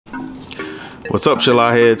What's up,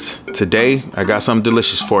 Chilau heads? Today I got something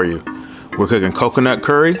delicious for you. We're cooking coconut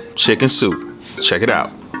curry chicken soup. Check it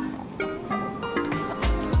out.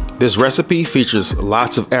 This recipe features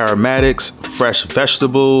lots of aromatics, fresh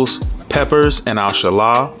vegetables, peppers, and our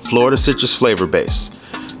Chilau Florida citrus flavor base.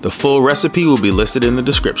 The full recipe will be listed in the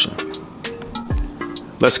description.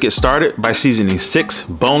 Let's get started by seasoning 6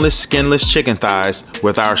 boneless, skinless chicken thighs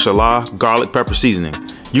with our Chilau garlic pepper seasoning.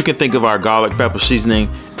 You can think of our garlic pepper seasoning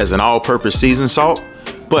as an all-purpose seasoned salt,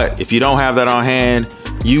 but if you don't have that on hand,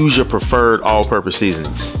 use your preferred all-purpose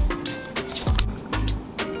seasoning.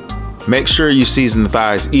 Make sure you season the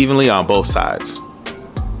thighs evenly on both sides.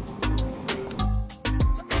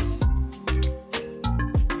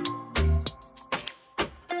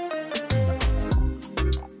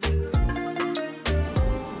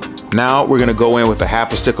 Now we're gonna go in with a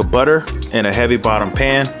half a stick of butter in a heavy bottom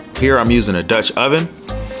pan. Here I'm using a Dutch oven.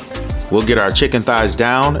 We'll get our chicken thighs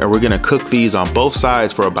down and we're gonna cook these on both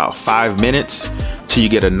sides for about 5 minutes till you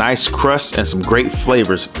get a nice crust and some great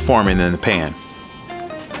flavors forming in the pan.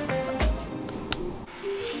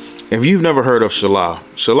 If you've never heard of Chilau,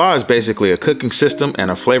 Chilau is basically a cooking system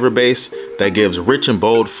and a flavor base that gives rich and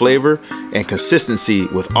bold flavor and consistency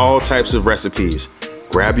with all types of recipes.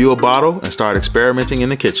 Grab you a bottle and start experimenting in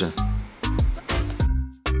the kitchen.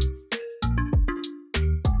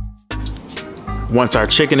 Once our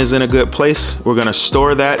chicken is in a good place, we're gonna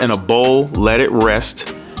store that in a bowl, let it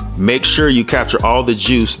rest. Make sure you capture all the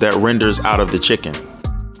juice that renders out of the chicken.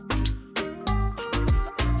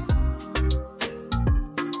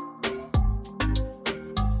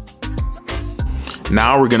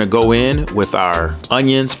 Now we're gonna go in with our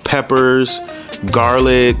onions, peppers,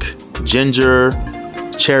 garlic, ginger,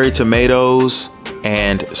 cherry tomatoes,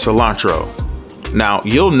 and cilantro. Now,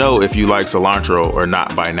 you'll know if you like cilantro or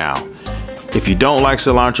not by now. If you don't like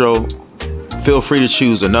cilantro, feel free to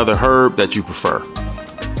choose another herb that you prefer.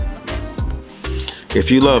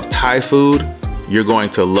 If you love Thai food, you're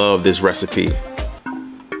going to love this recipe.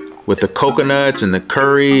 With the coconuts and the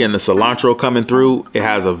curry and the cilantro coming through, it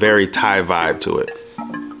has a very Thai vibe to it.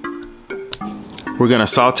 We're gonna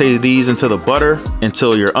saute these into the butter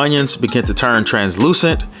until your onions begin to turn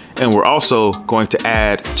translucent, and we're also going to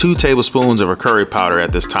add 2 tablespoons of a curry powder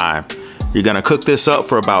at this time. You're gonna cook this up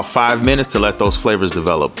for about 5 minutes to let those flavors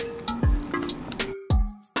develop.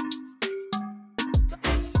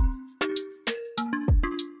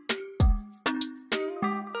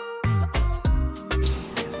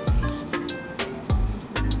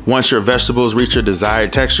 Once your vegetables reach your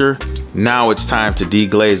desired texture, now it's time to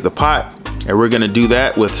deglaze the pot. And we're gonna do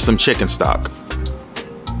that with some chicken stock.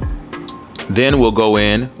 Then we'll go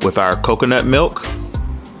in with our coconut milk,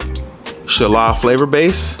 Chilau Flavor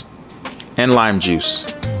Base, and lime juice.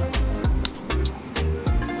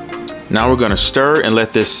 Now we're gonna stir and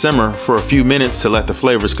let this simmer for a few minutes to let the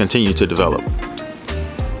flavors continue to develop.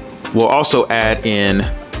 We'll also add in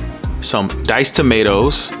some diced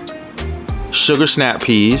tomatoes, sugar snap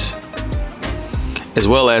peas, as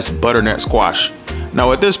well as butternut squash.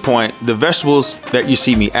 Now at this point, the vegetables that you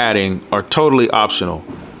see me adding are totally optional.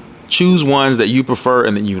 Choose ones that you prefer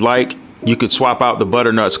and that you like. You could swap out the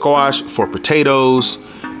butternut squash for potatoes.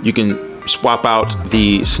 You can swap out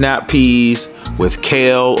the snap peas with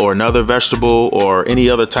kale or another vegetable or any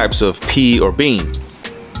other types of pea or bean.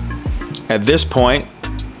 At this point,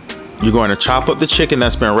 you're going to chop up the chicken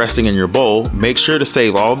that's been resting in your bowl. Make sure to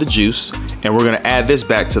save all the juice, and we're gonna add this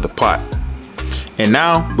back to the pot. And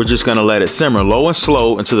now we're just gonna let it simmer low and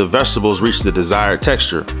slow until the vegetables reach the desired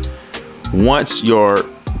texture. Once your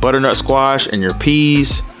butternut squash and your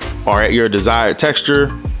peas are at your desired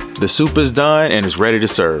texture, the soup is done and is ready to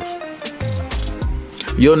serve.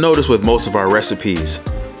 You'll notice with most of our recipes,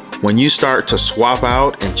 when you start to swap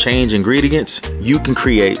out and change ingredients, you can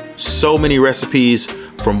create so many recipes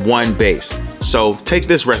from one base. So take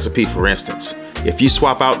this recipe for instance. If you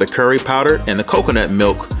swap out the curry powder and the coconut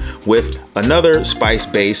milk with another spice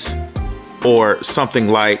base or something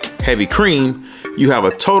like heavy cream, you have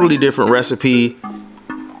a totally different recipe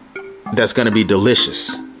that's gonna be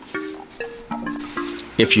delicious.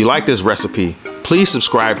 If you like this recipe, please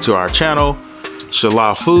subscribe to our channel,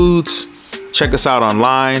 Chilau Foods. Check us out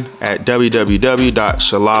online at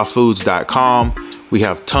www.chilaufoods.com. We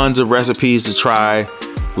have tons of recipes to try,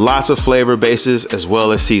 lots of flavor bases as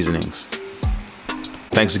well as seasonings.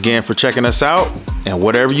 Thanks again for checking us out, and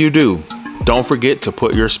whatever you do, don't forget to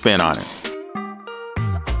put your spin on it.